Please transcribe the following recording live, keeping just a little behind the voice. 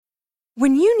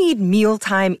When you need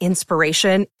mealtime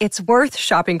inspiration, it's worth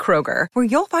shopping Kroger, where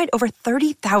you'll find over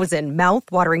 30,000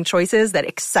 mouth-watering choices that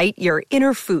excite your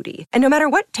inner foodie. And no matter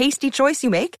what tasty choice you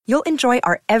make, you'll enjoy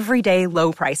our everyday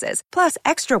low prices, plus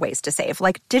extra ways to save,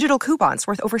 like digital coupons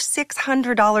worth over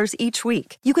 $600 each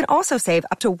week. You can also save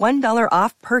up to $1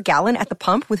 off per gallon at the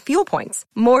pump with fuel points.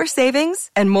 More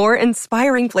savings and more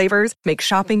inspiring flavors make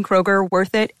shopping Kroger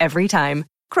worth it every time.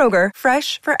 Kroger,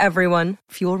 fresh for everyone.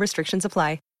 Fuel restrictions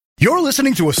apply. You're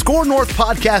listening to a Score North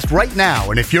podcast right now,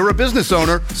 and if you're a business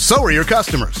owner, so are your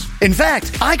customers. In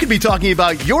fact, I could be talking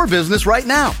about your business right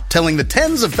now, telling the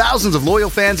tens of thousands of loyal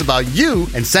fans about you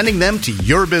and sending them to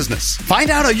your business. Find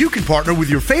out how you can partner with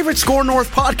your favorite Score North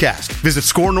podcast. Visit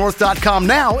scorenorth.com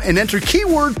now and enter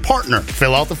keyword partner.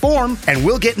 Fill out the form, and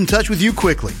we'll get in touch with you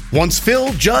quickly. Once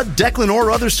Phil, Judd, Declan, or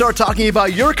others start talking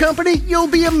about your company, you'll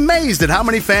be amazed at how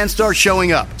many fans start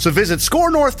showing up. So visit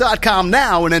scorenorth.com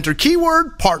now and enter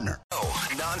keyword partner.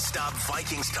 Non-stop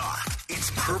Vikings talk. It's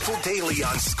Purple Daily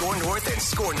on Score North and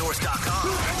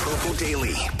ScoreNorth.com. Purple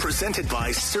Daily, presented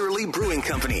by Surly Brewing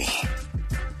Company.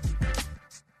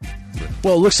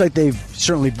 Well, it looks like they've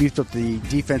certainly beefed up the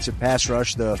defensive pass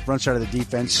rush, the front side of the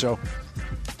defense, so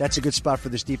that's a good spot for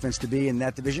this defense to be in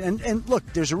that division. And look,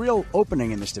 there's a real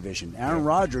opening in this division. Aaron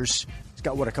Rodgers has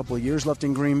got, a couple of years left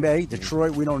in Green Bay.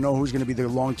 Detroit, we don't know who's going to be their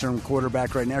long-term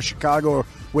quarterback right now. Chicago,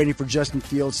 waiting for Justin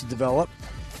Fields to develop.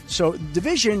 So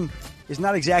division is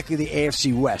not exactly the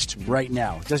AFC West right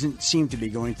now. It doesn't seem to be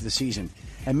going into the season.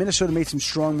 And Minnesota made some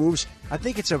strong moves. I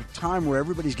think it's a time where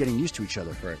everybody's getting used to each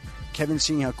other. Right. Kevin's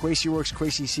seeing how Kwesi works.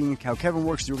 Kwesi's seeing how Kevin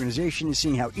works. The organization is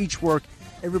seeing how each work.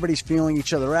 Everybody's feeling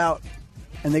each other out.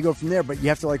 And they go from there. But you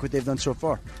have to like what they've done so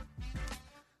far.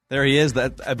 There he is.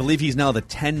 I believe he's now the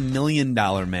 $10 million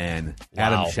man,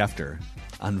 Adam Schefter,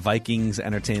 on Vikings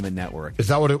Entertainment Network. Is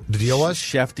that what the deal was?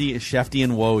 Shefty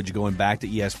and Woj going back to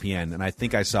ESPN, and I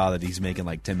think I saw that he's making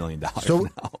like $10 million now.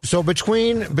 So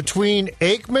between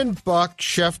Aikman, Buck,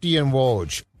 Shefty, and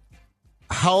Woj,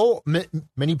 how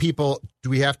many people do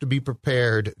we have to be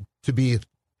prepared to be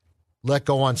let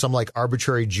go on some like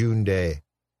arbitrary June day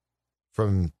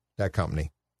from that company?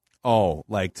 Oh,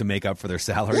 like to make up for their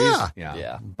salaries?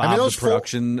 Yeah. Bob, the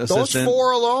production assistant. Those four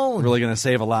alone. Really going to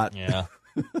save a lot. Yeah.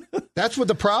 That's what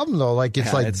the problem, though. Like,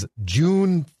 it's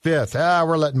June 5th.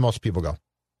 We're letting most people go.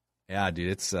 Yeah, dude.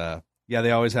 It's,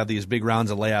 they always have these big rounds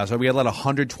of layoffs. So we had to let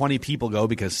 120 people go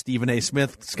because Stephen A.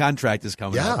 Smith's contract is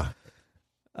coming up.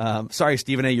 Sorry,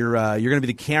 Stephen A., you're going to be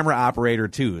the camera operator,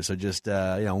 too. So just,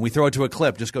 when we throw it to a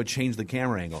clip, just go change the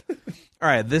camera angle. All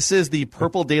right, this is the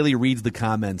Purple Daily Reads the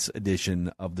Comments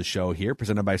edition of the show here,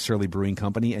 presented by Surly Brewing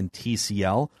Company and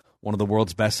TCL, one of the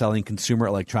world's best-selling consumer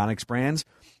electronics brands.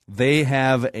 They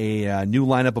have a new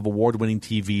lineup of award-winning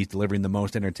TVs delivering the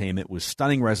most entertainment with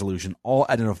stunning resolution, all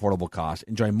at an affordable cost.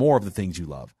 Enjoy more of the things you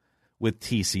love with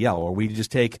TCL, where we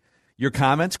just take your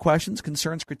comments, questions,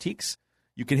 concerns, critiques.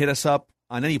 You can hit us up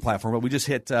on any platform, but we just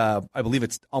hit, I believe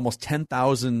it's almost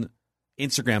 10,000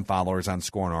 Instagram followers on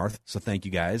Score North, so thank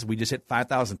you guys. We just hit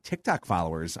 5,000 TikTok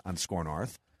followers on Score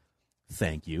North.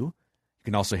 Thank you. You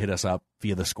can also hit us up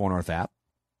via the Score North app,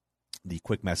 the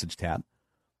quick message tab.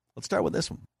 Let's start with this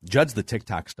one. Judd's the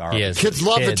TikTok star. Kids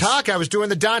love the talk. I was doing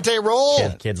the Dante roll.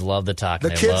 Kids love the talk. The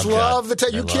kids love the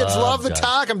talk. You kids love the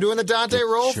talk. I'm doing the Dante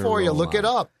roll for you. Look it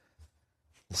up.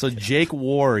 So Jake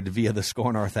Ward via the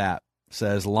Score North app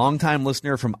says, longtime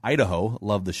listener from Idaho,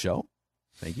 love the show.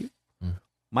 Thank you.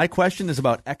 My question is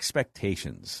about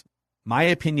expectations. My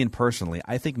opinion personally,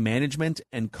 I think management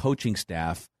and coaching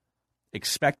staff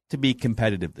expect to be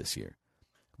competitive this year.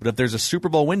 But if there's a Super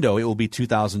Bowl window, it will be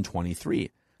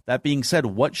 2023. That being said,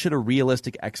 what should a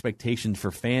realistic expectation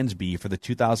for fans be for the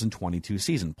 2022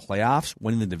 season? Playoffs,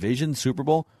 winning the division, Super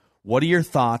Bowl? What are your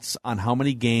thoughts on how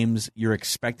many games you're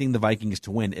expecting the Vikings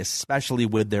to win, especially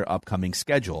with their upcoming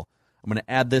schedule? I'm going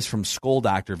to add this from Skull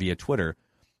Doctor via Twitter.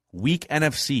 Weak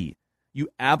NFC. You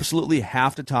absolutely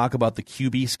have to talk about the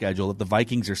QB schedule that the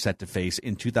Vikings are set to face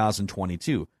in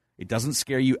 2022. It doesn't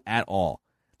scare you at all.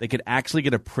 They could actually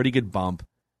get a pretty good bump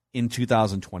in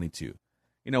 2022.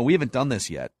 We haven't done this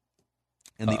yet.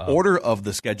 And the order of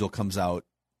the schedule comes out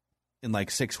in like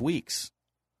 6 weeks.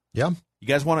 Yeah. You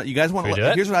guys want to here's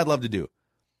what I'd love to do.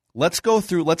 Let's go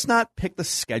through, let's not pick the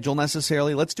schedule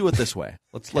necessarily. Let's do it this way.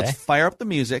 Let's fire up the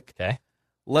music. Okay.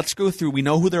 Let's go through, we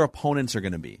know who their opponents are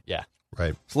going to be. Yeah.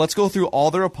 Right. So let's go through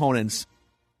all their opponents'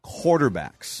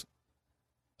 quarterbacks.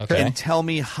 Okay. And tell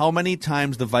me how many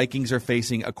times the Vikings are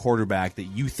facing a quarterback that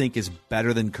you think is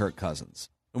better than Kirk Cousins.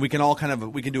 And we can all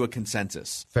we can do a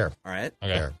consensus. Fair. All right?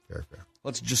 Okay. Fair.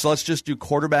 Let's just do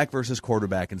quarterback versus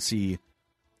quarterback and see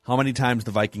how many times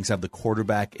the Vikings have the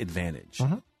quarterback advantage.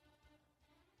 Mm-hmm.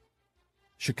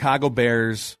 Chicago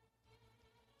Bears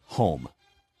home.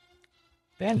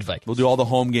 Advantage Vikings. We'll do all the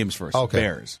home games first. Okay.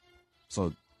 Bears.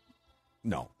 So,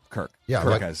 no, Kirk. Yeah,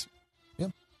 Kirk right. has. Yeah.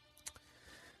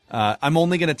 I'm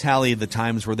only going to tally the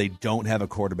times where they don't have a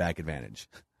quarterback advantage.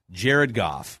 Jared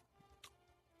Goff.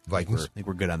 Vikings. I think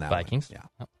we're good on that one. Vikings.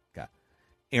 Yeah. Okay.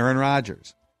 Aaron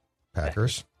Rodgers.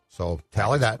 Packers. So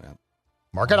tally that. Yeah.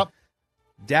 Mark it up.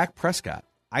 Dak Prescott.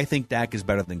 I think Dak is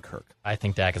better than Kirk. I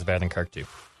think Dak is better than Kirk, too.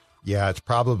 Yeah, it's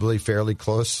probably fairly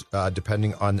close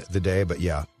depending on the day. But,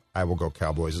 yeah, I will go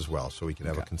Cowboys as well so we can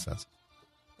have a consensus.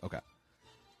 Okay.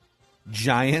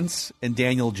 Giants and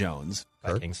Daniel Jones.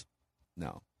 Vikings.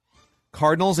 No.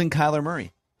 Cardinals and Kyler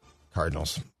Murray.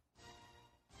 Cardinals.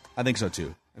 I think so,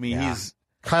 too. I mean, Yeah. he's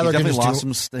Kyler can definitely just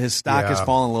lost his stock has Yeah.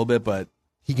 fallen a little bit, but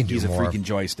he can do he's more. a freaking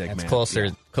joystick, It's man. closer.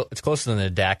 Yeah. It's closer than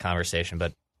the Dak conversation,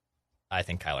 but I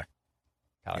think Kyler.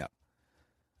 Yeah.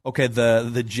 Okay,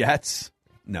 the Jets,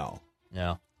 no.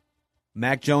 No.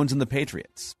 Mac Jones and the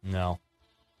Patriots, No.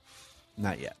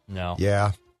 not yet. No.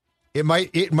 Yeah.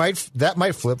 That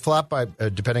might flip-flop by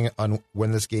depending on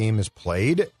when this game is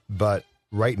played, but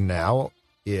right now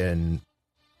in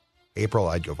April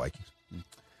I'd go Vikings.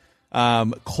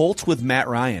 Colts with Matt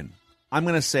Ryan. I'm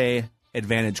going to say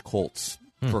advantage Colts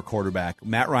for quarterback.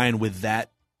 Matt Ryan with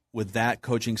that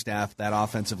coaching staff, that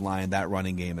offensive line, that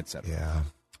running game, etc. Yeah.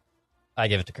 I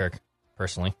give it to Kirk,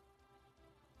 personally.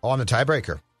 On the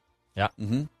tiebreaker. Yeah.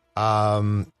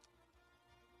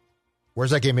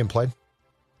 Where's that game being played?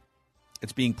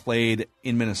 It's being played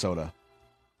in Minnesota.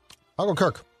 I'll go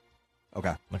Kirk.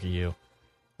 Okay. Look at you. All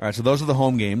right, so those are the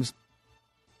home games.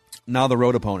 Now the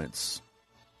road opponents.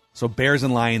 So Bears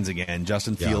and Lions again.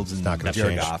 Justin Yeah, Fields it's and not gonna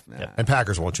Jared change. Goff. Nah. Yep. And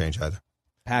Packers won't change either.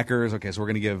 Packers. Okay, so we're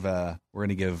gonna give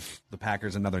the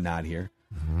Packers another nod here.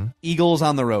 Eagles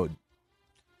on the road.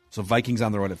 So Vikings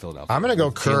on the road at Philadelphia. I'm going to go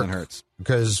With Kirk Jalen Hurts.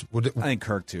 because I think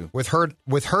Kirk too. with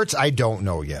Hurts, I don't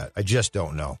know yet. I just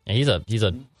don't know. Yeah, he's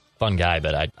a fun guy,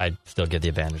 but I'd still give the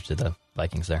advantage to the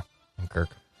Vikings there and Kirk.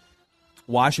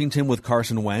 Washington with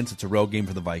Carson Wentz. It's a road game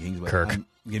for the Vikings. But Kirk.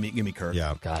 Give me Kirk.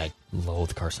 Yeah. God, I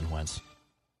loathe Carson Wentz.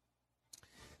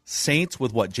 Saints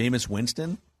with what? Jameis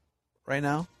Winston right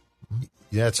now.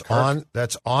 That's on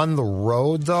the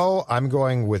road though. I'm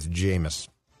going with Jameis.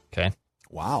 Okay.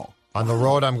 Wow. On the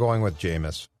road, I'm going with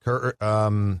Jameis.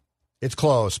 It's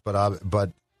close,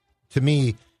 but to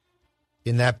me,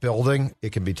 in that building,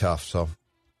 it can be tough. So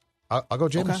I'll go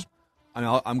Jameis.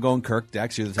 Okay. I'm going Kirk.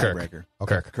 Dex, you're the Kirk. tiebreaker.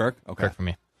 Okay. Kirk. Okay. Kirk for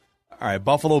me. All right.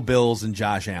 Buffalo Bills and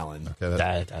Josh Allen.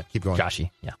 Okay, keep going. Joshy.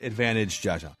 Yeah. Advantage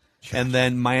Josh Allen. And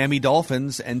then Miami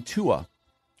Dolphins and Tua.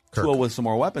 Kirk. Tua with some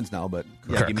more weapons now, but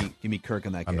yeah, Kirk. give me Kirk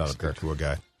in that case. I'm not a Tua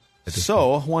guy.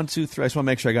 So 1, 2, 3. I just want to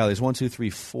make sure I got these. 1, 2, 3,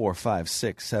 4, 5,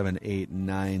 6, 7, 8,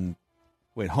 9.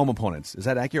 Wait, home opponents. Is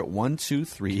that accurate? 1, 2,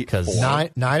 3, Because 4,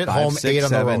 nine at 5, home, 6, 8 on the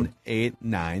 7, road. 8,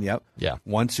 9. Yep. Yeah.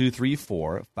 1, 2, 3,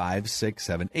 4, 5, 6,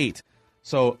 7, 8.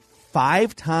 So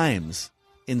 5 times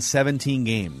in 17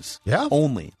 games. Yeah.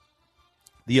 Only.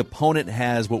 The opponent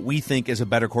has what we think is a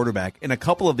better quarterback. In a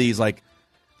couple of these, like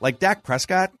Dak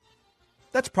Prescott,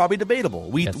 that's probably debatable.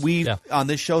 We on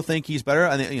this show think he's better.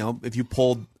 I think, if you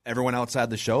pulled everyone outside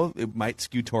the show, it might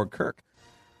skew toward Kirk.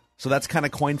 So that's kind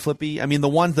of coin flippy. I mean, the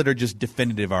ones that are just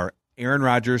definitive are Aaron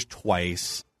Rodgers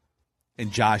twice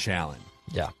and Josh Allen.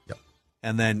 Yeah. Yep.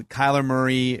 And then Kyler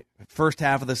Murray, first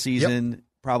half of the season,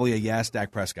 probably a yes,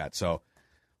 Dak Prescott. So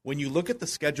when you look at the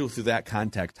schedule through that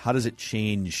context, how does it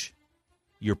change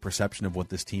your perception of what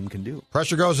this team can do?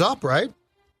 Pressure goes up, right?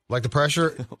 Like the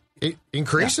pressure it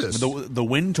increases. Yeah. The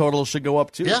win total should go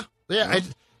up too. Yeah.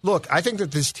 I think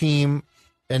that this team,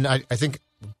 and I think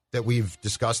that we've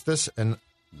discussed this, and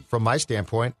from my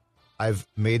standpoint, I've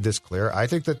made this clear. I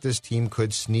think that this team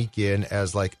could sneak in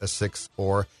as like a 6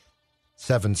 or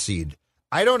 7 seed.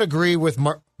 I don't agree with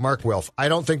Mark Wilf. I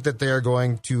don't think that they're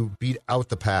going to beat out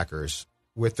the Packers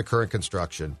with the current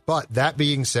construction. But that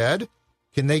being said,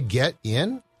 can they get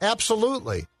in?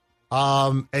 Absolutely.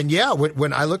 And yeah,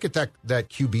 when I look at that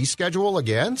QB schedule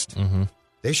against,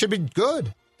 they should be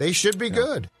good. They should be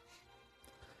good.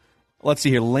 Let's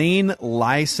see here. Lane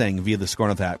Lysing via the Score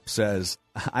North app says,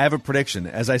 I have a prediction.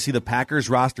 As I see the Packers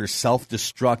roster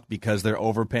self-destruct because they're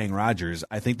overpaying Rodgers,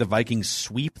 I think the Vikings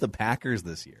sweep the Packers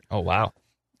this year. Oh, wow.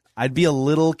 I'd be a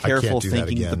little careful do that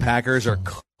thinking again. the Packers are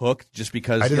cooked just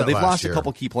because did that they've last lost year. a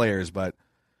couple key players, but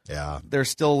Yeah. they're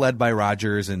still led by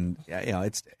Rodgers, and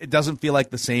it doesn't feel like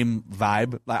the same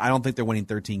vibe. I don't think they're winning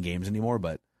 13 games anymore,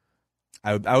 but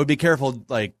I would be careful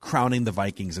like crowning the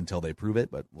Vikings until they prove it.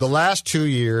 But The last 2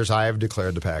 years, I have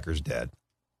declared the Packers dead.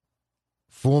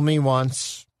 Fool me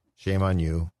once, shame on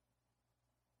you.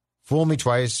 Fool me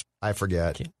twice, I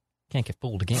forget. Can't get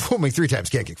fooled again. Fool me 3 times,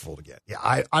 can't get fooled again.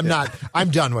 Yeah, I'm not. I'm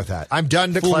done with that. I'm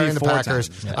done declaring the Packers.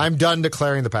 Yeah. I'm done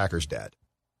declaring the Packers dead.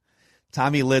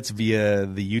 Tommy Litz via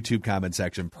the YouTube comment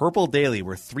section. Purple Daily,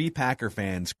 where 3 Packer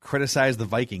fans criticize the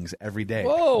Vikings every day.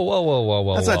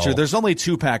 Whoa. That's not true. There's only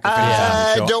 2 Packer fans on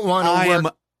the show. I don't want to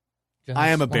work. I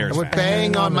am a Bears I fan. would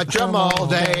bang on my drum all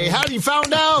day. How do you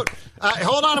found out?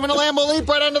 Hold on, I'm going to Lambo leap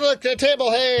right under the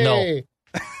table. Hey.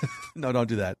 No, don't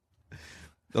do that.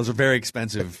 Those are very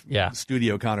expensive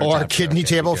studio countertops. Or a kidney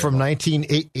table from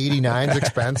 1989 is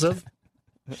expensive.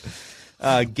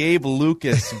 Gabe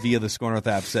Lucas via the Score North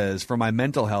app says, for my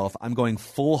mental health, I'm going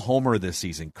full homer this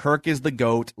season. Kirk is the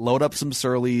GOAT. Load up some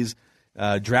Surleys.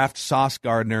 Draft Sauce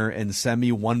Gardner and send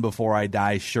me one before I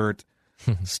die shirt.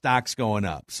 Stock's going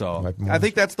up. So I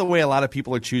think that's the way a lot of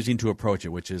people are choosing to approach it,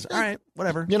 which is, all right,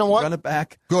 whatever. You know what? Run it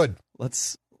back. Good.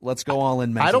 Let's go all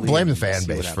in mentally. I don't blame the fan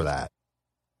base for that.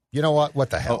 You know what?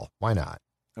 What the hell? Why not?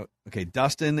 Okay,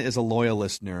 Dustin is a loyal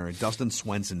listener. Dustin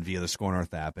Swenson via the Score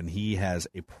North app, and he has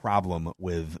a problem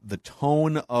with the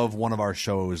tone of one of our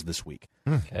shows this week.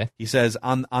 Okay. He says,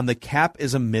 on the cap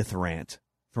is a myth rant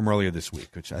from earlier this week,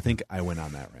 which I think I went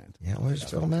on that rant. Yeah, where's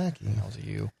Phil Mackey? That was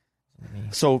you.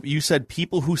 So you said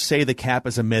people who say the cap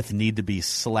is a myth need to be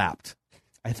slapped.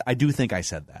 I do think I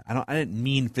said that. I didn't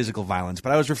mean physical violence,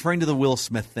 but I was referring to the Will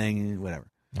Smith thing, whatever.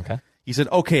 Okay. He said,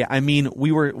 okay, I mean,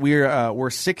 we're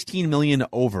 16 million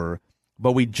over,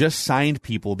 but we just signed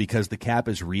people because the cap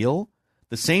is real.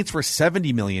 The Saints were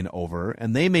 70 million over,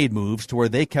 and they made moves to where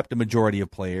they kept a majority of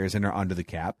players and are under the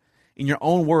cap. In your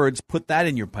own words, put that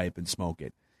in your pipe and smoke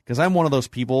it. Because I'm one of those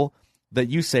people that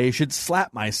you say should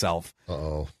slap myself.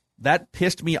 Uh-oh. That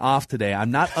pissed me off today.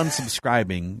 I'm not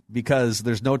unsubscribing because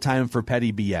there's no time for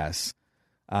petty BS.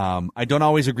 I don't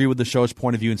always agree with the show's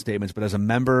point of view and statements, but as a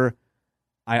member,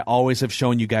 I always have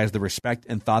shown you guys the respect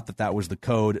and thought that was the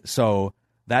code. So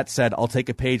that said, I'll take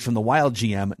a page from the Wild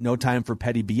GM. No time for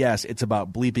petty BS. It's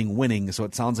about bleeping winning. So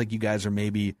it sounds like you guys are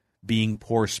maybe being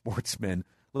poor sportsmen.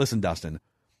 Listen, Dustin,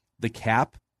 the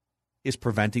cap is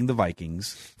preventing the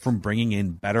Vikings from bringing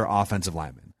in better offensive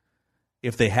linemen.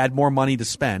 If they had more money to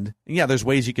spend, and yeah, there's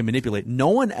ways you can manipulate. No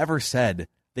one ever said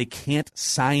they can't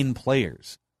sign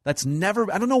players. That's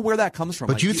never, I don't know where that comes from.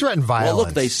 But you threaten violence. Well,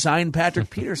 look, they signed Patrick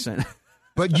Peterson.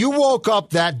 But you woke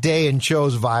up that day and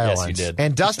chose violence. Yes, you did.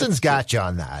 And Dustin's got you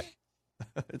on that.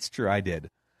 It's true. I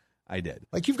did.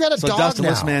 Like you've got a dog Dustin, now.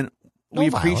 listen, man, No we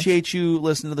violence. appreciate you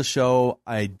listening to the show.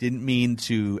 I didn't mean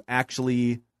to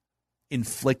actually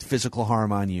inflict physical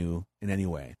harm on you in any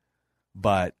way.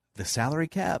 But the salary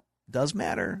cap does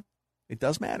matter. It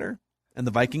does matter. And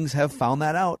the Vikings have found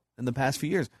that out in the past few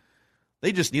years.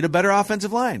 They just need a better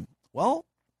offensive line. Well,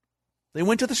 they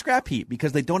went to the scrap heap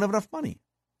because they don't have enough money.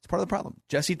 It's part of the problem.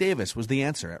 Jesse Davis was the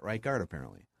answer at right guard,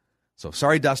 apparently. So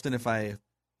sorry, Dustin, if I,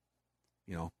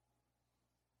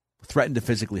 threatened to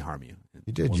physically harm you.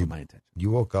 You did. Wasn't my intention. You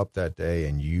woke up that day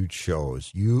and you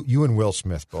chose. You and Will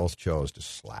Smith both chose to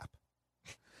slap.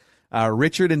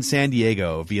 Richard in San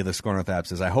Diego via the Score North app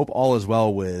says, I hope all is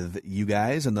well with you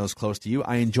guys and those close to you.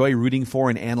 I enjoy rooting for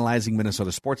and analyzing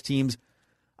Minnesota sports teams.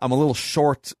 I'm a little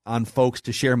short on folks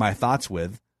to share my thoughts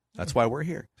with. That's why we're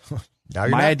here.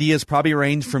 My ideas probably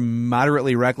range from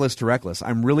moderately reckless to reckless.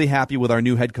 I'm really happy with our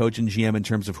new head coach and GM in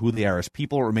terms of who they are as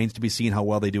people. It remains to be seen how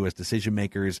well they do as decision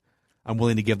makers. I'm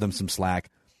willing to give them some slack.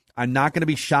 I'm not going to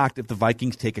be shocked if the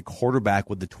Vikings take a quarterback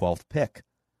with the 12th pick.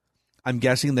 I'm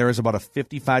guessing there is about a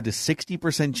 55 to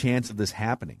 60% chance of this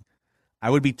happening. I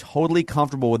would be totally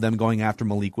comfortable with them going after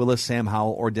Malik Willis, Sam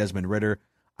Howell, or Desmond Ridder.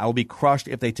 I will be crushed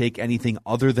if they take anything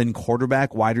other than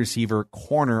quarterback, wide receiver,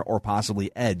 corner, or possibly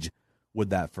edge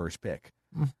with that first pick.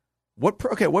 What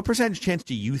percentage chance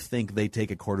do you think they take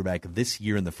a quarterback this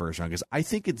year in the first round? Because I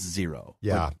think it's 0.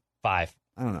 Yeah. 5.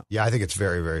 I don't know. Yeah, I think it's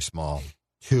very, very small.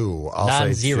 2. I'll say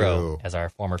Non-zero, 2. as our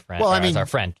former friend, Well, as our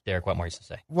friend Derek Wetmore used to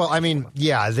say. Well, I mean,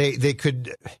 yeah, they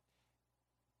could,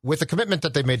 with the commitment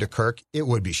that they made to Kirk, it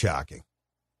would be shocking.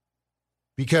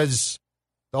 Because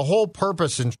the whole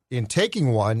purpose in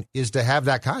taking one is to have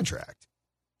that contract.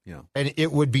 Yeah. And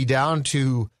it would be down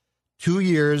to 2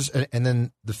 years and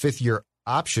then the 5th year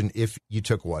option if you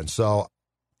took one. So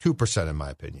 2% in my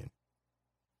opinion.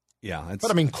 Yeah. But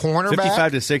I mean, cornerback,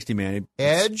 55 to 60, man.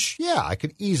 edge, yeah, I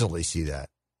could easily see that.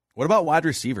 What about wide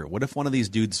receiver? What if one of these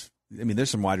dudes, I mean,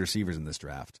 there's some wide receivers in this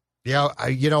draft. Yeah,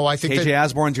 I think KJ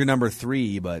Osborne's your number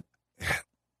 3, but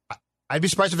I'd be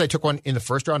surprised if they took one in the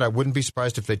first round. I wouldn't be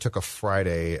surprised if they took a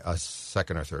Friday, a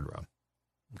second or third round.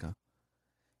 okay.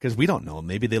 Because we don't know.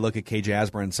 Maybe they look at KJ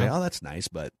Osborne and say, "Oh, that's nice,"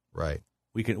 but Right.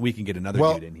 we can get another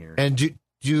dude in here. And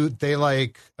do they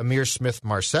like Amir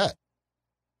Smith-Marset?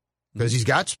 Because he's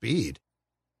got speed.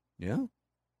 Yeah.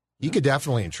 he could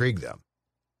definitely intrigue them.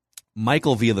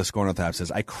 Michael via the Score North app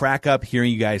says, I crack up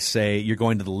hearing you guys say you're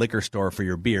going to the liquor store for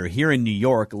your beer. Here in New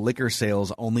York, liquor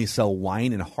sales only sell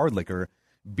wine and hard liquor.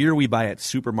 Beer we buy at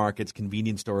supermarkets,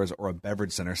 convenience stores, or a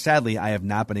beverage center. Sadly, I have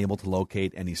not been able to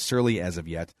locate any Surly as of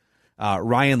yet.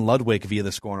 Ryan Ludwig via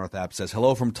the Score North app says,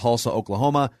 hello from Tulsa,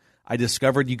 Oklahoma. I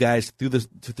discovered you guys through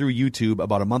YouTube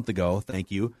about a month ago.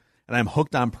 Thank you. And I'm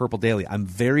hooked on Purple Daily. I'm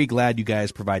very glad you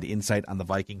guys provide insight on the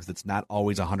Vikings that's not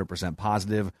always 100%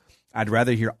 positive. I'd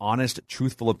rather hear honest,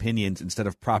 truthful opinions instead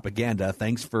of propaganda.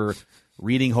 Thanks for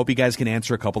reading. Hope you guys can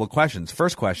answer a couple of questions.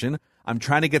 First question, I'm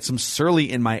trying to get some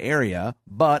Surly in my area,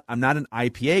 but I'm not an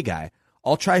IPA guy.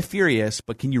 I'll try Furious,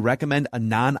 but can you recommend a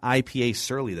non-IPA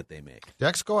Surly that they make?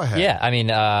 Dex, go ahead. Yeah, I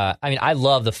mean, I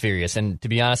love the Furious, and to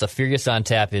be honest, a Furious on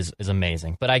tap is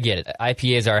amazing. But I get it.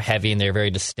 IPAs are heavy, and they're a very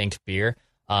distinct beer.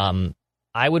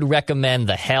 I would recommend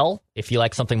the Hell if you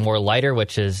like something more lighter,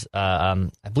 which is, I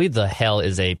believe the Hell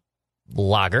is a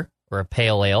lager or a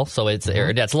pale ale, so it's a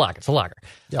lager. It's a lager.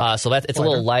 Yeah. So it's a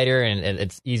little lighter and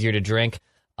it's easier to drink.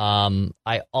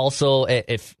 I also,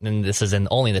 and this is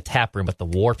only in the tap room, but the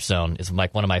Warp Zone is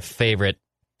like one of my favorite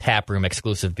tap room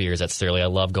exclusive beers at Surly. I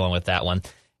love going with that one.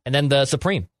 And then the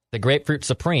Supreme, the Grapefruit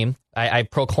Supreme. I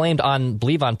proclaimed on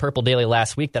Purple Daily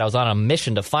last week that I was on a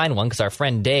mission to find one because our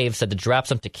friend Dave said to drop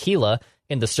some tequila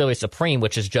in the Surly Supreme,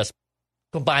 which is just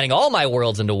combining all my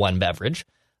worlds into one beverage.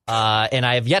 And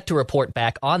I have yet to report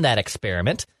back on that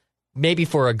experiment, maybe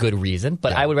for a good reason,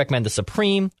 but I would recommend the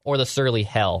Supreme or the Surly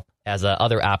Hell as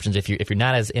other options if you're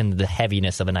not as in the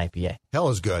heaviness of an IPA. Hell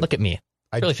is good. Look at me.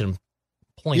 I really should have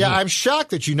pulling me. I'm shocked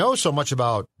that you know so much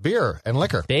about beer and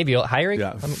liquor. Dave, you hiring?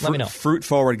 Yeah. Let me know. Fruit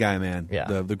forward guy, man.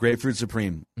 Yeah. The Grapefruit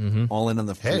Supreme. All in on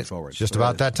the fruit forward. It's just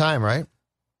about that time, right?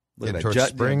 Towards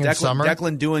spring and summer.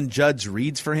 Declan doing Judd's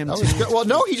reads for him, too. Well,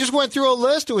 no, he just went through a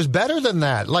list. It was better than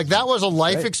that. Like, that was a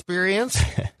life experience.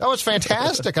 That was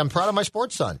fantastic. I'm proud of my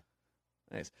sports son.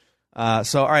 Nice.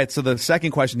 All right, so the second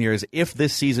question here is, if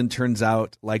this season turns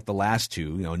out like the last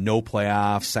two, no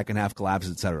playoffs, second half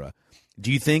collapses, etc.,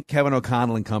 do you think Kevin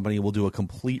O'Connell and company will do a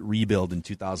complete rebuild in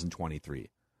 2023?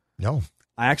 No.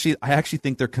 I actually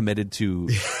think they're committed to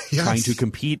trying to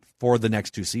compete for the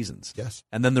next two seasons. Yes.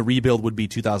 And then the rebuild would be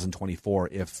 2024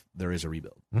 if there is a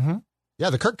rebuild. Mm-hmm. Yeah,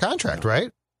 the Kirk contract,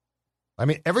 right? I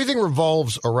mean, everything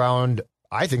revolves around,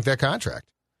 I think, that contract.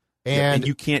 And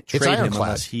you can't trade him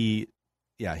unless he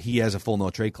has a full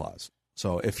no trade clause.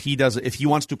 So if he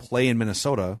wants to play in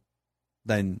Minnesota,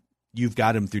 then you've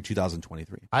got him through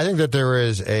 2023. I think that there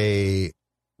is a,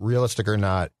 realistic or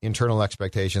not, internal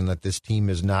expectation that this team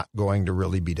is not going to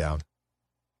really be down.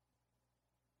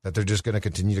 That they're just going to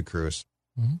continue to cruise.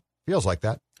 Mm-hmm. Feels like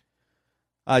that.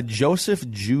 Joseph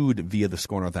Jude via the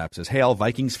Score North app says, "Hey, all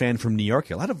Vikings fan from New York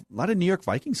here. A lot of New York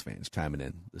Vikings fans chiming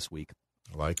in this week.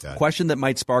 I like that. Question that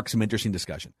might spark some interesting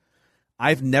discussion.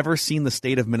 I've never seen the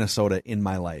state of Minnesota in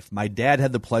my life. My dad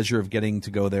had the pleasure of getting to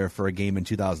go there for a game in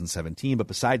 2017, but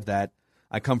besides that,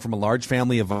 I come from a large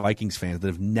family of Vikings fans that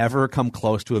have never come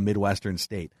close to a Midwestern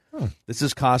state. This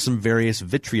has caused some various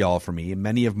vitriol for me.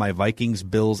 Many of my Vikings,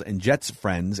 Bills, and Jets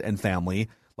friends and family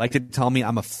like to tell me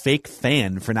I'm a fake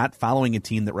fan for not following a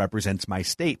team that represents my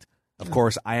state. Of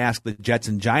course, I ask the Jets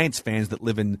and Giants fans that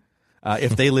live in,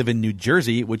 if they live in New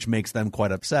Jersey, which makes them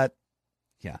quite upset.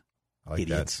 Yeah, I like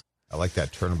idiots. That. I like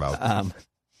that turnabout.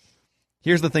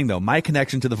 Here's the thing, though. My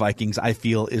connection to the Vikings, I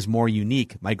feel, is more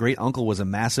unique. My great-uncle was a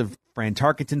massive Fran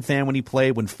Tarkenton fan when he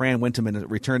played. When Fran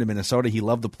returned to Minnesota, he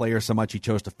loved the player so much he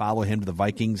chose to follow him to the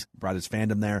Vikings, brought his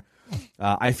fandom there.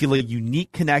 I feel a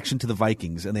unique connection to the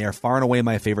Vikings, and they are far and away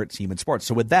my favorite team in sports.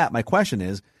 So with that, my question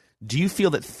is, do you feel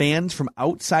that fans from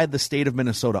outside the state of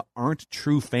Minnesota aren't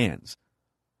true fans?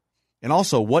 And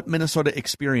also, what Minnesota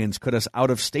experience could us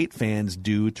out-of-state fans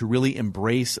do to really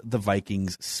embrace the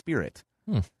Vikings spirit?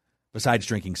 Besides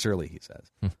drinking Surly, he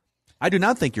says. I do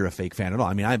not think you're a fake fan at all.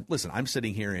 I mean, I'm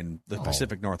sitting here in the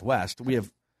Pacific Northwest. We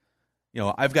have,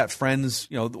 I've got friends.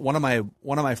 One of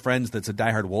my friends that's a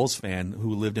diehard Wolves fan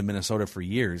who lived in Minnesota for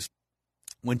years,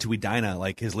 went to Edina,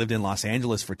 has lived in Los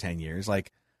Angeles for 10 years.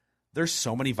 There's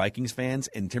so many Vikings fans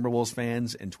and Timberwolves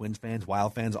fans and Twins fans,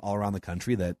 Wild fans all around the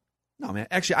country that, no, man.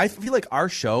 Actually, I feel like our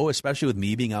show, especially with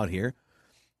me being out here,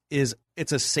 it's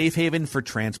a safe haven for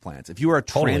transplants. If you are a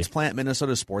transplant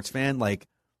Minnesota sports fan,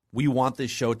 we want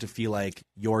this show to feel like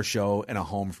your show and a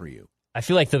home for you. I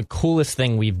feel like the coolest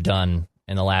thing we've done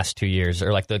in the last 2 years,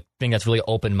 or the thing that's really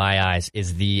opened my eyes,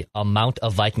 is the amount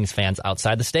of Vikings fans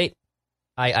outside the state.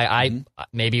 I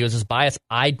maybe it was just bias.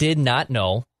 I did not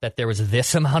know that there was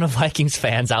this amount of Vikings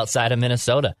fans outside of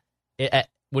Minnesota.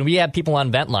 When we have people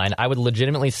on Ventline, I would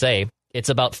legitimately say it's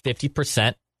about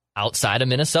 50% outside of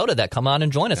Minnesota that come on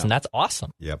and join us, and that's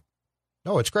awesome. Yep.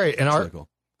 No, it's great. And really cool.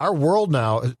 Our world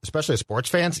now, especially as sports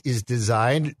fans, is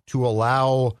designed to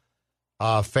allow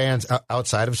fans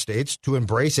outside of states to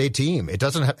embrace a team. It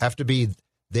doesn't have to be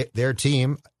their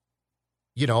team.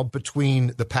 You know,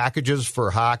 between the packages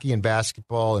for hockey and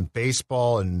basketball and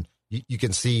baseball, and you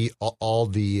can see all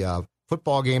the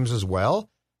football games as well.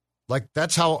 Like,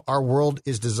 that's how our world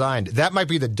is designed. That might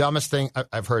be the dumbest thing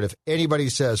I've heard. If anybody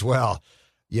says, well,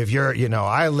 if you're,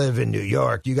 I live in New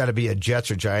York, you got to be a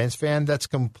Jets or Giants fan. That's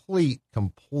complete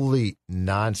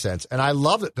nonsense. And I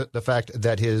love the fact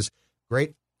that his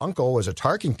great uncle was a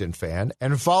Tarkington fan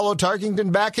and followed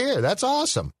Tarkington back here. That's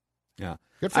awesome. Yeah.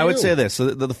 I would say this. So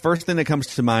the first thing that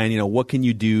comes to mind, what can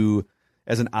you do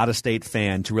as an out-of-state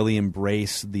fan to really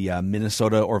embrace the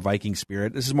Minnesota or Viking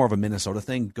spirit? This is more of a Minnesota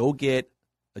thing. Go get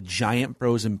a giant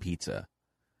frozen pizza.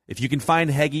 If you can find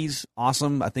Heggy's,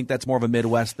 awesome. I think that's more of a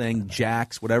Midwest thing.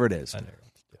 Jack's, whatever it is.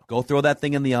 Go throw that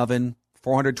thing in the oven,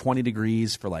 420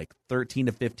 degrees for like 13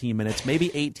 to 15 minutes,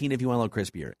 maybe 18 if you want a little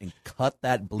crispier, and cut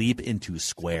that bleep into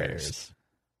squares.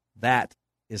 That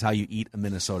is how you eat a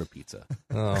Minnesota pizza.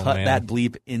 Cut that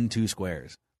bleep into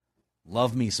squares.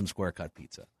 Love me some square cut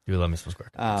pizza. You love me some square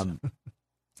cut pizza.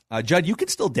 Judd, you can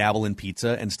still dabble in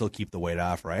pizza and still keep the weight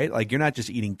off, right? Like, you're not just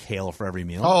eating kale for every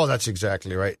meal. Oh, that's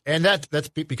exactly right. And that's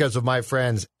because of my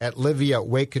friends at Livia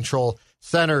Weight Control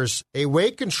Centers, a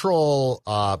weight control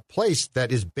place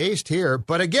that is based here.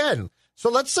 But again, so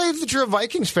let's say that you're a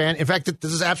Vikings fan. In fact,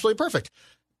 this is absolutely perfect.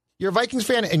 You're a Vikings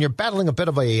fan and you're battling a bit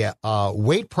of a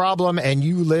weight problem, and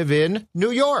you live in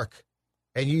New York.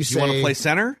 And you say, you want to play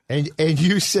center? And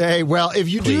you say, well, if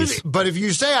you Please. but if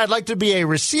you say, I'd like to be a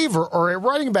receiver or a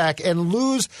running back and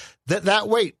lose that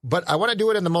weight, but I want to do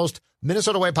it in the most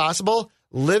Minnesota way possible,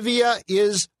 Livia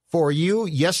is for you.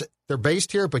 Yes, they're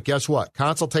based here, but guess what?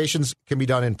 Consultations can be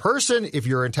done in person if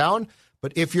you're in town,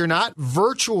 but if you're not,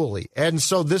 virtually. And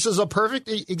so this is a perfect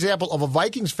example of a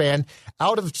Vikings fan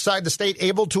outside the state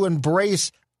able to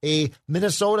embrace a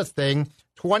Minnesota thing.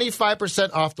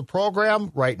 25% off the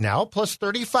program right now, plus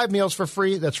 35 meals for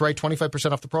free. That's right,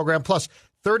 25% off the program, plus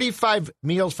 35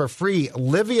 meals for free.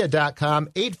 Livia.com,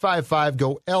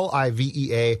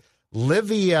 855-GO-LIVEA,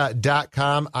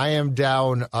 Livia.com. I am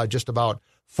down just about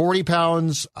 40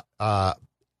 pounds.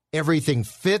 Everything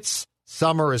fits.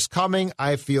 Summer is coming.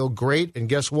 I feel great. And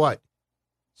guess what?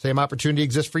 Same opportunity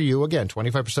exists for you. Again,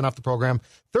 25% off the program,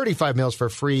 35 meals for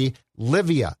free.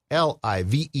 Livia,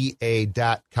 LIVEA.com.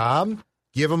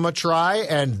 Give them a try,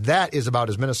 and that is about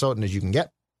as Minnesotan as you can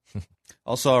get.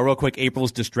 Also, real quick,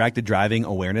 April's Distracted Driving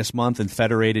Awareness Month, and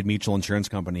Federated Mutual Insurance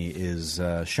Company is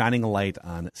shining a light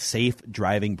on safe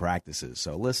driving practices.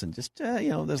 So listen, just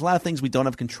there's a lot of things we don't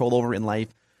have control over in life.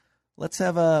 Let's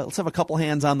have a couple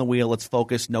hands on the wheel. Let's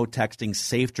focus. No texting.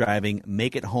 Safe driving.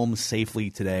 Make it home safely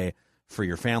today for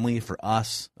your family, for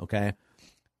us. Okay.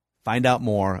 Find out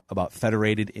more about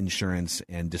Federated Insurance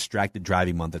and Distracted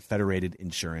Driving Month at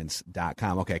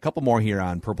federatedinsurance.com. Okay, a couple more here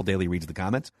on Purple Daily Reads the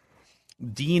Comments.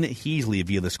 Dean Heasley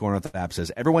via the Score North app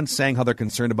says, everyone's saying how they're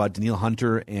concerned about Danielle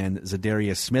Hunter and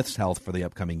Zadarius Smith's health for the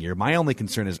upcoming year. My only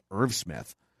concern is Irv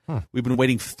Smith. We've been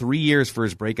waiting 3 years for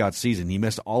his breakout season. He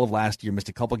missed all of last year, missed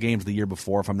a couple games the year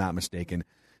before, if I'm not mistaken.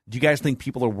 Do you guys think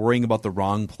people are worrying about the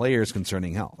wrong players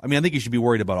concerning health? I mean, I think you should be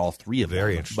worried about all three of them.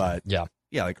 Very interesting. But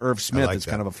yeah, like Irv Smith is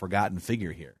kind of a forgotten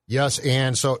figure here. Yes,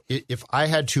 and so if I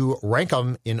had to rank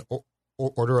them in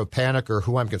order of panic or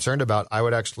who I'm concerned about, I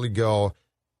would actually go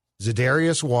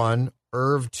Zadarius 1,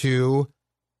 Irv 2,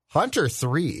 Hunter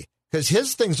 3, because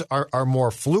his things are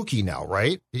more fluky now,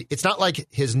 right? It's not like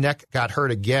his neck got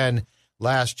hurt again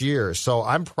last year. So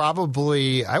I would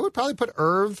probably put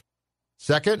Irv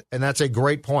second, and that's a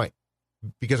great point.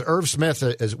 Because Irv Smith,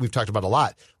 as we've talked about a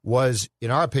lot, was,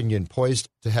 in our opinion, poised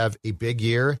to have a big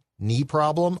year, knee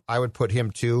problem. I would put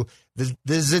him too. The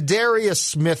Zadarius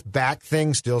Smith back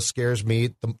thing still scares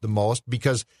me the most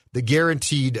because the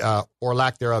guaranteed or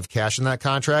lack thereof cash in that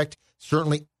contract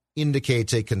certainly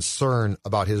indicates a concern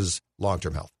about his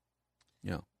long-term health.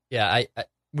 Yeah.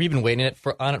 We've been waiting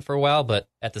on it for a while, but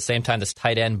at the same time, this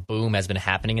tight end boom has been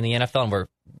happening in the NFL, and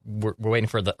we're waiting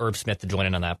for the Irv Smith to join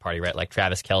in on that party, right? Like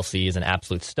Travis Kelce is an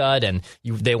absolute stud, and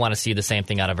they want to see the same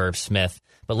thing out of Irv Smith.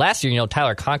 But last year,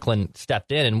 Tyler Conklin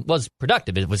stepped in and was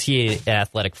productive. Was he an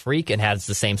athletic freak and has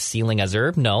the same ceiling as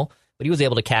Irv? No, but he was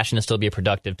able to cash in and still be a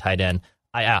productive tight end.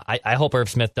 I hope Irv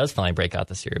Smith does finally break out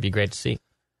this year. It'd be great to see.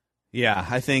 Yeah,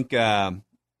 I think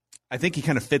he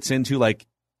kind of fits into like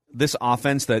this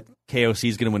offense that KOC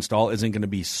is going to install isn't going to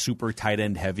be super tight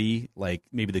end heavy like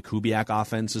maybe the Kubiak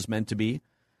offense is meant to be.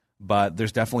 but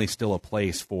there's definitely still a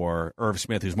place for Irv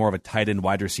Smith, who's more of a tight end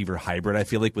wide receiver hybrid. I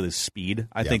feel like with his speed,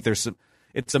 I think there's some.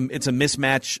 It's a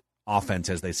mismatch offense,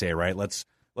 as they say, right? Let's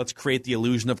create the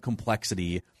illusion of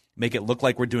complexity, make it look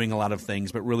like we're doing a lot of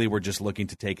things, but really we're just looking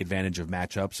to take advantage of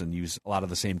matchups and use a lot of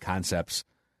the same concepts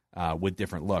with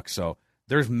different looks. So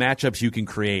there's matchups you can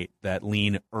create that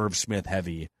lean Irv Smith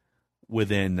heavy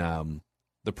within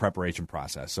the preparation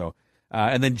process. So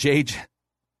and then JJ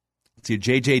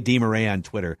DeMarais on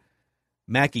Twitter,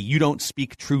 Mackey, you don't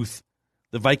speak truth.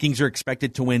 The Vikings are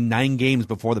expected to win 9 games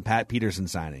before the Pat Peterson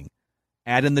signing.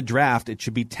 Add in the draft, it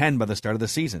should be 10 by the start of the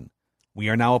season. We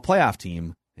are now a playoff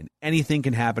team, and anything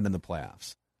can happen in the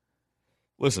playoffs.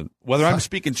 Listen, whether I'm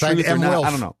speaking truth or not,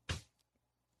 I don't know.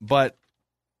 But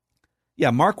yeah,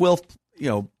 Mark Wilf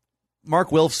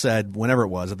said whenever it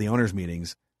was at the owners'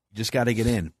 meetings, you just got to get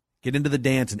into the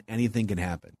dance, and anything can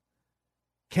happen.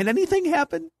 Can anything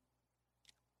happen?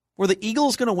 Were the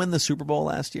Eagles going to win the Super Bowl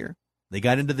last year? They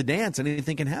got into the dance.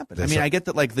 Anything can happen. I get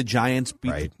that, like the Giants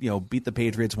beat the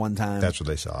Patriots one time. That's what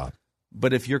they saw.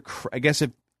 But if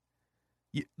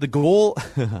the goal,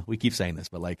 we keep saying this,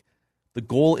 but like the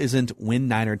goal isn't win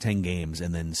 9 or 10 games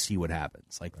and then see what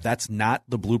happens. Like that's not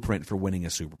the blueprint for winning a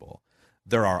Super Bowl.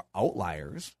 There are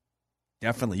outliers.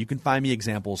 Definitely. You can find me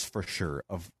examples for sure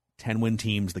of 10-win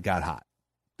teams that got hot.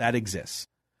 That exists.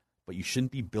 But you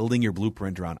shouldn't be building your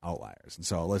blueprint around outliers. And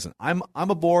so listen, I'm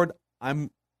aboard. I'm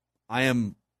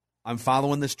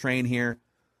following this train here.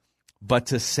 But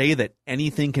to say that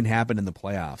anything can happen in the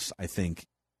playoffs, I think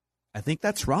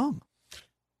that's wrong.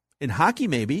 In hockey,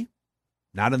 maybe.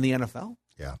 Not in the NFL.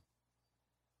 Yeah.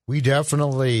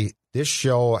 This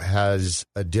show has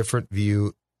a different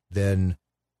view than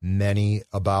many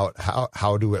about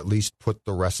how to at least put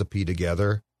the recipe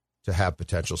together to have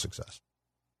potential success.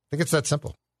 I think it's that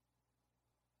simple.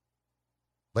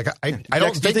 Like I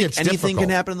don't think it's anything difficult. Can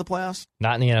happen in the playoffs.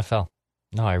 Not in the NFL.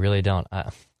 No, I really don't.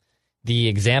 The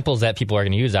examples that people are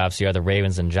going to use, obviously, are the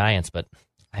Ravens and Giants. But,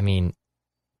 I mean,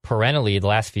 perennially, the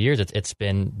last few years, it's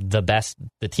been the best.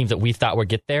 The teams that we thought would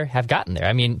get there have gotten there.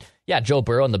 I mean, yeah, Joe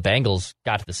Burrow and the Bengals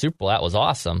got to the Super Bowl. That was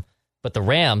awesome. But the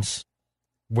Rams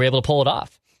were able to pull it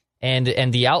off. And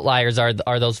the outliers are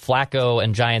those Flacco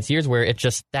and Giants years where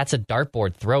that's a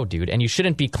dartboard throw, dude. And you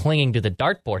shouldn't be clinging to the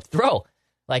dartboard throw.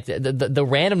 Like, the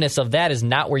randomness of that is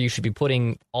not where you should be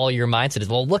putting all your mindset.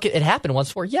 Well, look, it happened once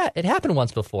before. Yeah, it happened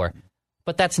once before.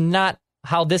 But that's not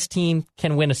how this team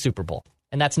can win a Super Bowl.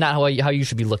 And that's not how you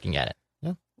should be looking at it.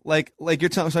 Yeah. Like you're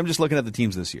telling, so I'm just looking at the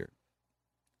teams this year.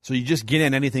 So you just get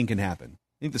in, anything can happen.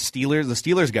 I think the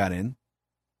Steelers got in.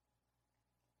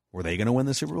 Were they going to win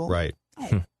the Super Bowl? Right.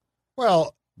 No.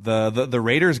 Well, the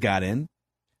Raiders got in.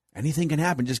 Anything can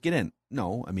happen. Just get in.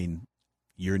 No, I mean,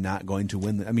 you're not going to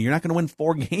win. You're not going to win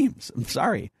 4 games. I'm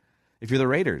sorry, if you're the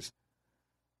Raiders.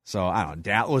 So I don't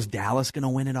know. Was Dallas going to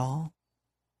win it all?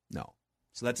 No.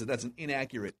 So that's an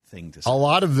inaccurate thing to say. A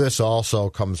lot of this also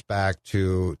comes back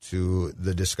to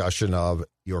the discussion of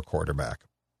your quarterback,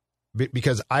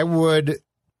 because I would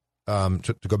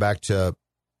to go back to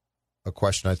a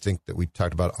question I think that we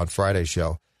talked about on Friday's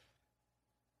show.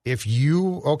 If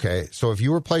you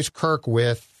replace Kirk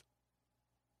with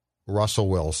Russell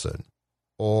Wilson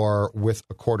or with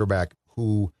a quarterback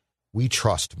who we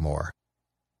trust more,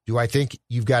 do I think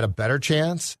you've got a better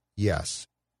chance? Yes.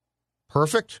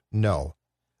 Perfect? No.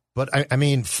 But I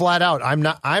mean, flat out, I'm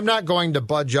not going to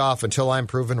budge off until I'm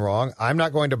proven wrong. I'm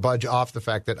not going to budge off the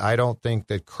fact that I don't think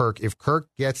that if Kirk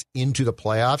gets into the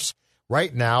playoffs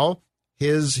right now,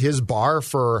 his bar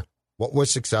for what was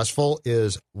successful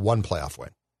is 1 playoff win.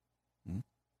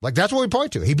 Like, that's what we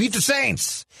point to. He beat the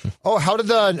Saints. Oh, how did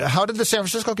the San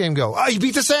Francisco game go? Oh, he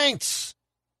beat the Saints.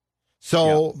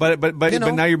 So, yeah, but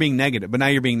now you're being negative. But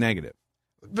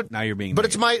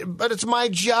it's my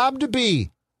job to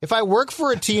be. If I work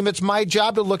for a team, it's my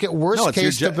job to look at worst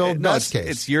case to build best case.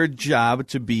 It's your job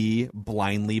to be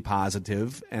blindly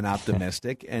positive and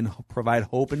optimistic and provide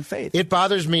hope and faith. It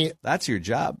bothers me. That's your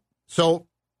job. So,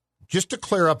 just to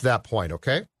clear up that point,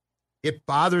 okay? It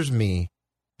bothers me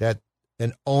that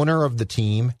an owner of the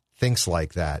team thinks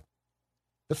like that.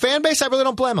 The fan base, I really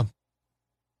don't blame them.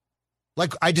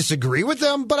 Like, I disagree with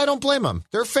them, but I don't blame them.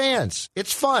 They're fans.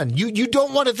 It's fun. You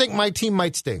don't want to think my team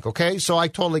might stink, okay? So I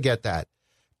totally get that.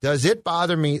 Does it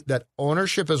bother me that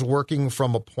ownership is working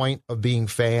from a point of being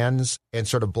fans and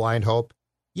sort of blind hope?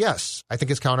 Yes, I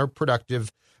think it's counterproductive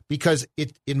because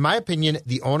in my opinion,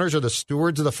 the owners are the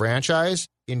stewards of the franchise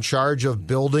in charge of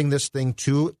building this thing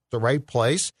to the right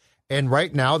place. And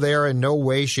right now, they are in no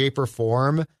way, shape, or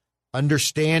form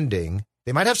understanding.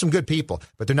 They might have some good people,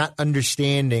 but they're not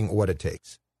understanding what it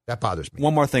takes. That bothers me.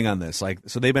 One more thing on this.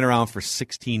 So they've been around for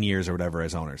 16 years or whatever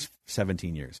as owners,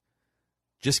 17 years.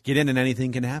 Just get in and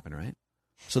anything can happen, right?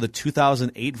 So the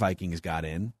 2008 Vikings got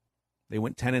in. They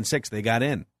went 10-6. They got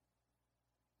in.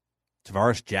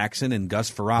 Tavares Jackson and Gus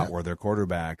Frerotte were their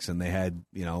quarterbacks, and they had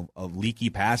a leaky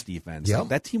pass defense. Yep. Like,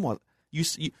 that team was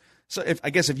so.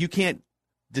 If you can't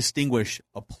distinguish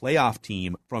a playoff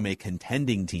team from a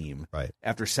contending team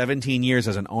after 17 years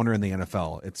as an owner in the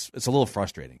NFL, it's a little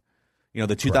frustrating.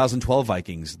 The 2012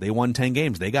 Vikings, they won 10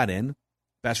 games. They got in.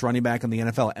 Best running back in the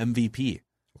NFL, MVP.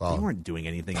 Well, they weren't doing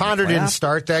anything. Ponder didn't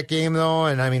start that game, though,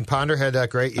 and Ponder had that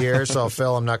great year, so,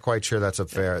 Phil, I'm not quite sure that's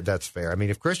fair.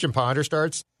 If Christian Ponder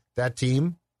starts, that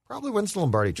team probably wins the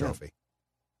Lombardi Trophy. Yeah.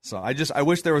 So I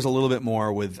wish there was a little bit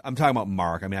more with – I'm talking about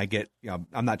Mark. I get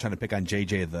I'm not trying to pick on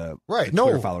JJ, the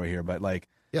Twitter follower here, but,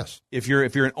 yes, if you're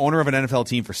an owner of an NFL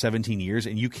team for 17 years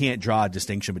and you can't draw a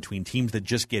distinction between teams that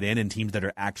just get in and teams that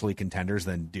are actually contenders,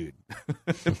 then, dude,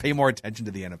 pay more attention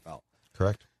to the NFL.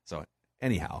 Correct. So,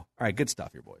 anyhow, all right, good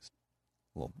stuff here, boys.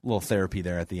 A little therapy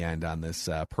there at the end on this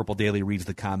Purple Daily Reads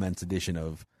the Comments edition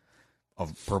of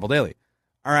Purple Daily.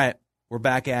 All right, we're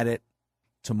back at it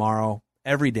tomorrow,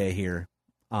 every day here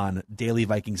on Daily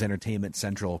Vikings Entertainment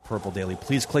Central, Purple Daily.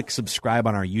 Please click subscribe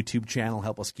on our YouTube channel.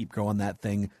 Help us keep growing that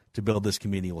thing to build this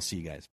community. We'll see you guys.